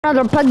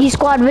Another Puggy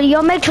Squad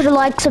video. Make sure to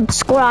like,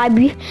 subscribe,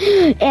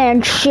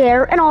 and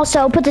share, and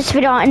also put this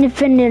video on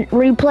infinite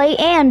replay,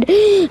 and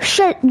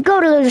go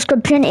to the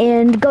description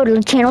and go to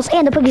the channels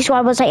and the Puggy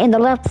Squad website in the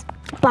left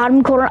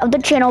bottom corner of the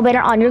channel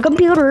banner on your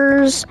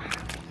computer.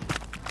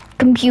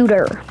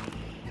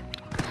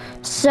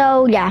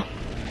 So yeah,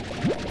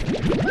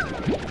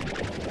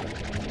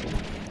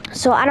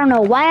 so I don't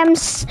know why I'm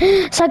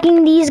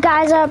sucking these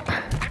guys up,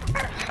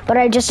 but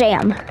I just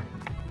am.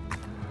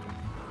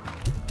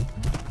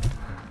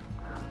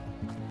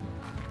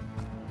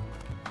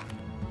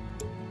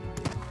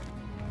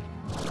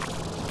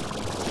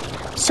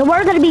 So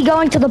we're gonna be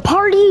going to the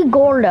Party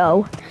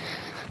Gordo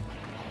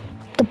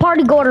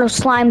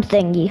slime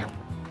thingy.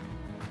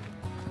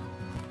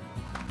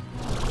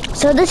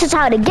 So this is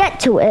how to get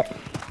to it.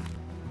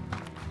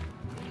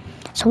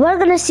 So we're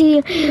gonna see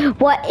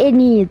what it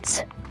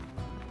needs.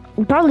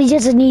 It probably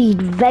doesn't need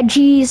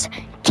veggies,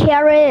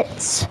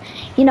 carrots.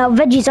 You know,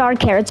 veggies are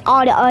carrots,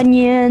 odd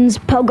onions,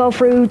 pogo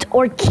fruits,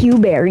 or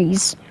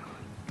Q-berries.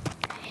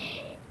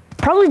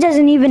 Probably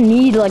doesn't even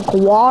need like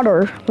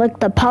water, like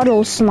the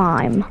puddle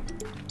slime.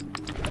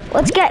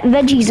 Let's get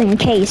veggies in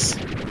case.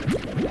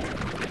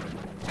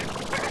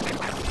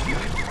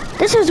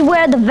 This is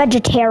where the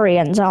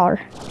vegetarians are.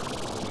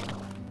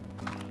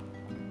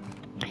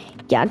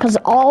 Yeah, because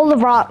all the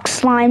rock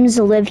slimes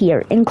live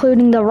here,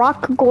 including the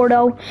rock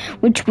Gordo,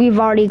 which we've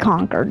already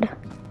conquered.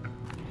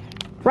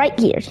 Right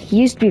here. He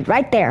used to be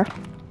right there.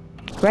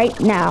 Right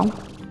now.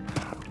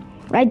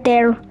 Right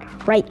there.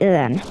 Right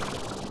then.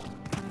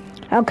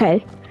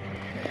 Okay.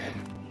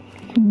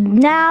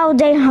 Now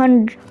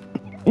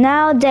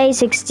day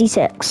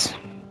 66.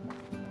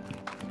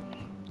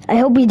 I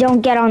hope we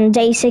don't get on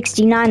day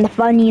 69, the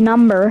funny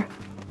number.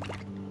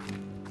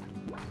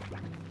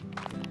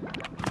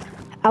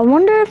 I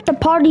wonder if the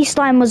party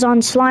slime was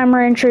on Slime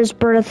Rancher's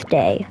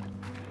birthday.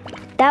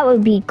 That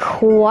would be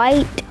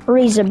quite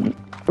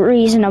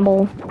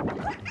reasonable.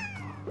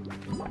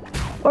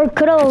 Or it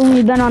could have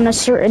only been on a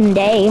certain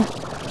day,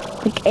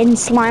 like in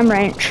Slime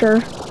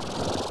Rancher.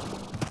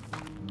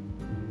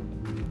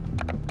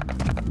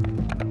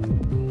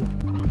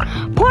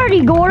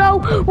 Party Gordo!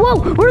 Whoa,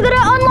 we're gonna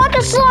unlock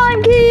a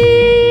slime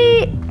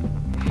key!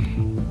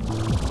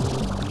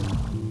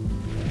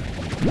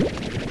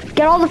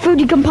 Get all the food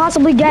you can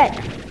possibly get.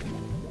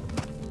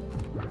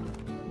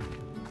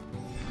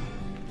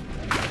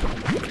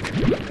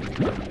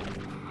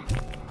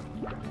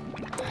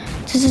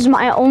 This is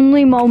my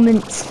only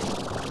moment.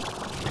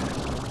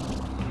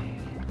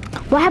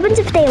 What happens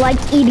if they like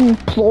eating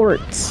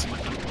plorts?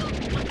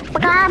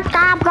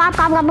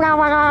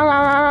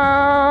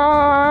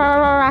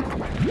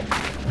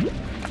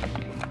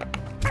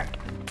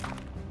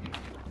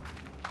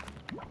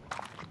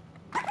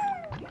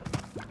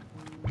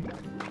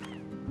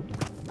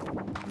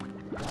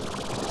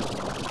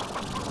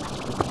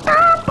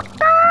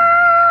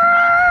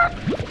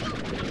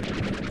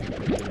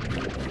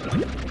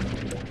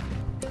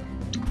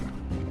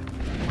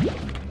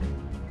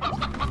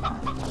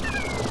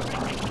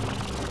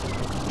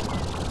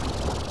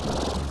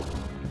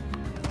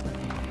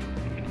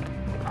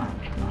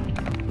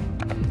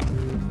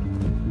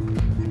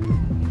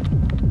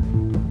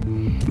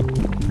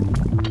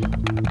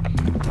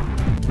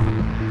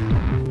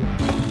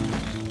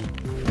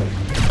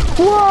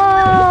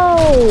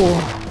 Whoa!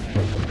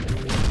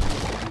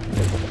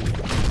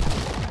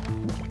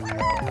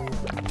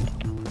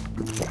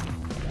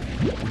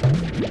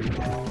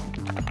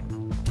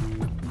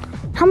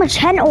 How much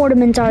hen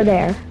ornaments are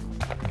there?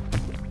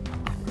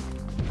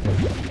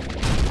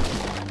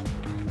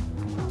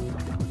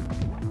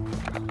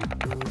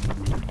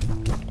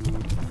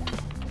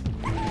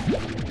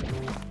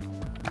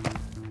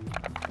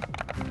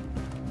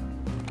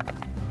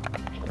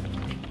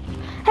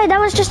 Hey, that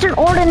was just an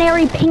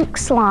ordinary pink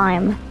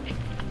slime.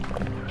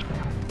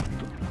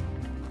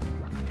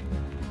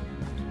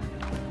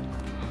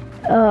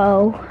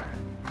 Oh.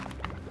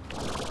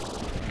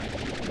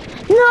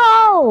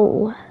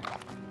 No!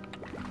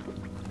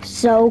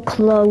 So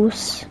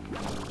close.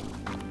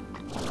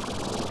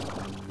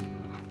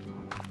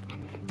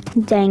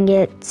 Dang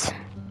it.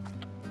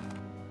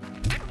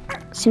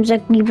 Seems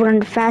like we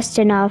weren't fast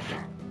enough.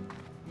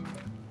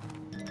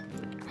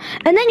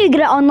 And then you get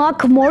to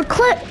unlock more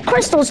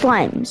crystal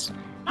slimes,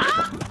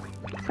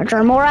 which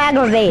are more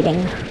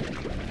aggravating.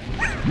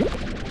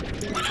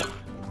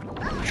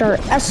 Sure,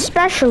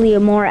 especially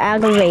more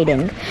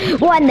aggravating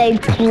when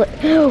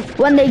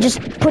they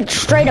just put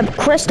straight up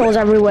crystals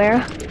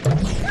everywhere.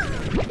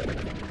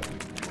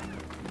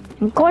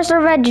 Of course, they're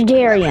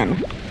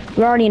vegetarian.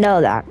 We already know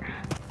that.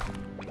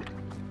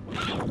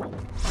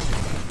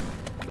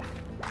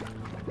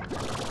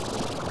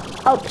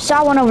 Oh,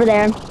 saw one over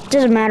there.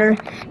 Doesn't matter.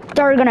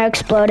 They're gonna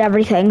explode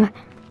everything.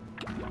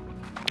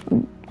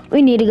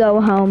 We need to go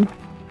home.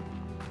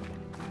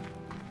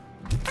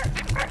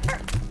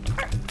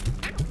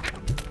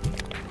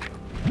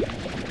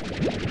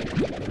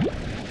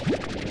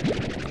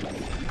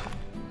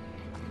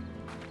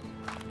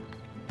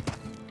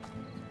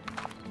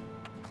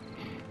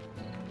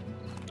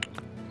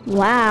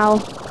 Wow.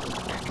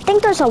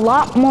 think there's a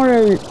lot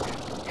more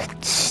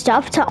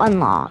stuff to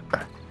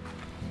unlock.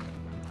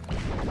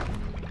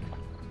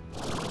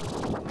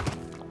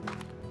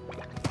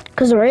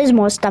 Because there is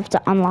more stuff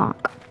to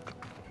unlock.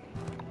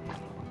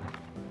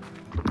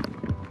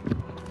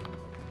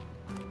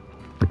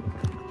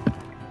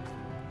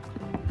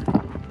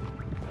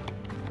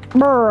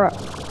 Brr.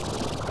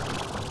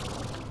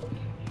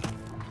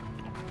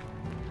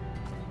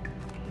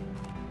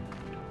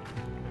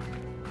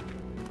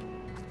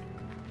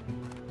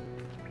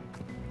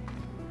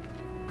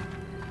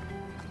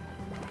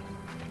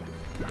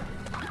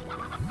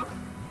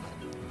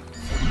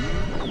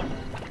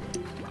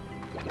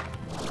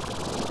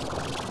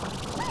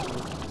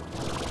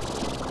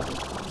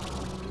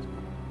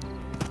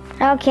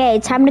 Okay,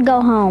 time to go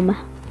home.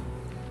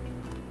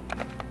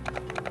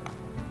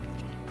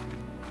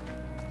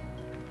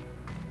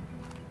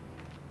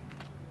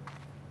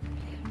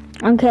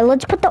 Okay,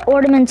 let's put the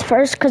ornaments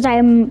first because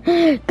I'm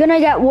gonna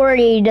get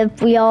worried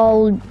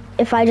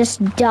if I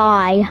just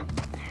die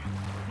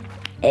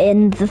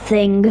in the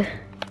thing.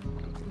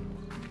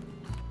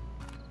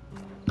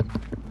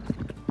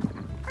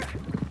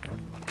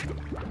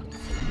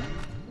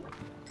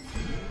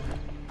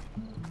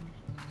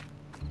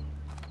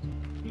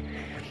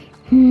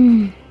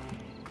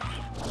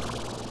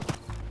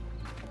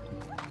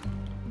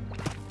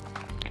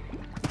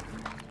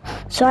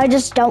 So I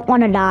just don't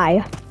want to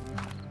die.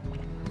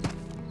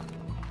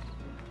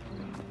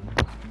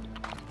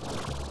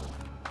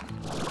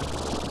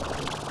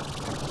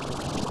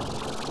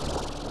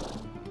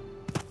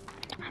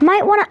 I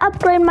might want to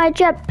upgrade my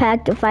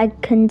jetpack if I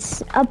can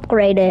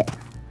upgrade it.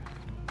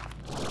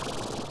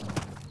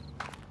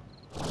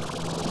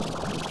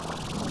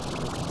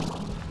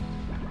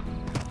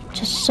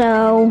 Just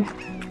so...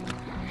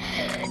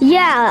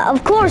 Yeah,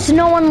 of course,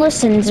 no one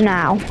listens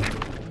now.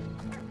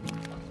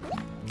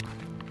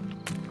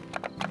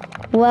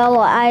 Well,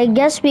 I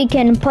guess we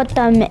can put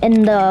them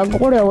in the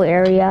Gordo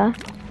area.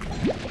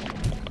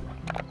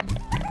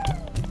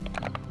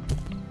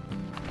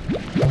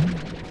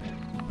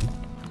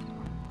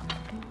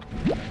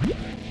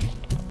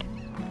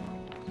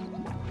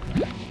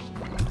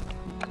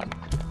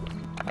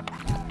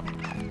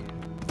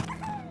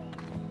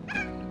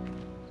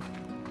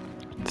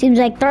 Seems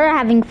like they're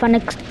having fun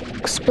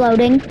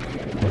exploding.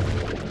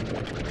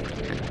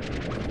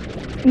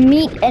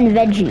 Meat and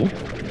veggie.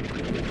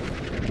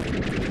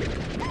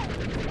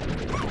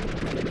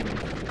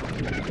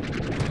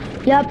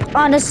 Yep,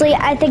 honestly,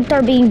 I think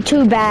they're being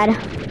too bad.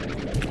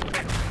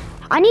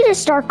 I need to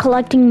start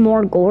collecting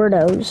more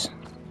Gordos.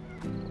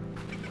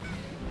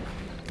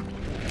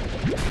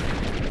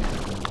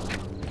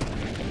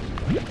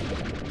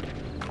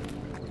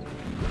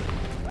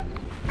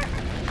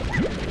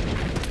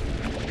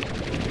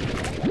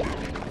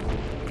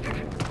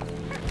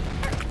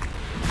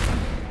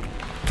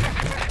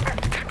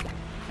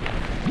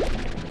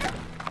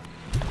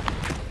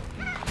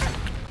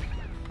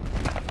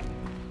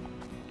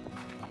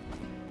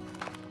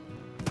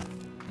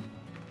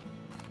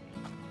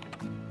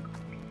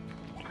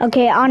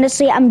 Okay,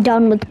 honestly, I'm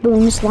done with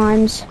boom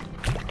slimes.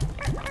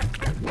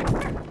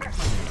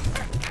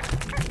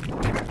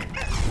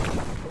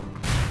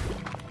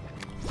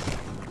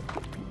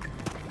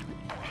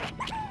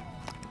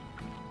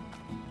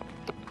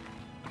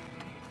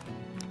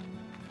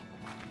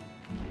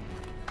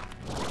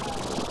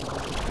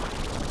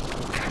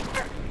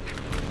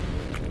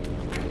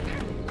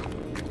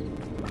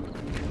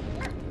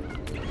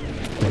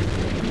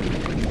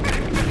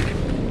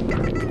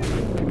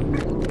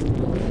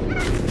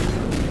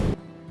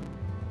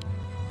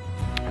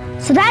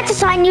 So that's a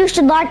sign you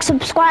should like,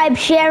 subscribe,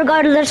 share,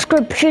 go to the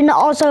description.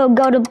 Also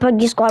go to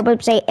Puggy Squad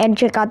website and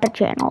check out the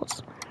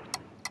channels.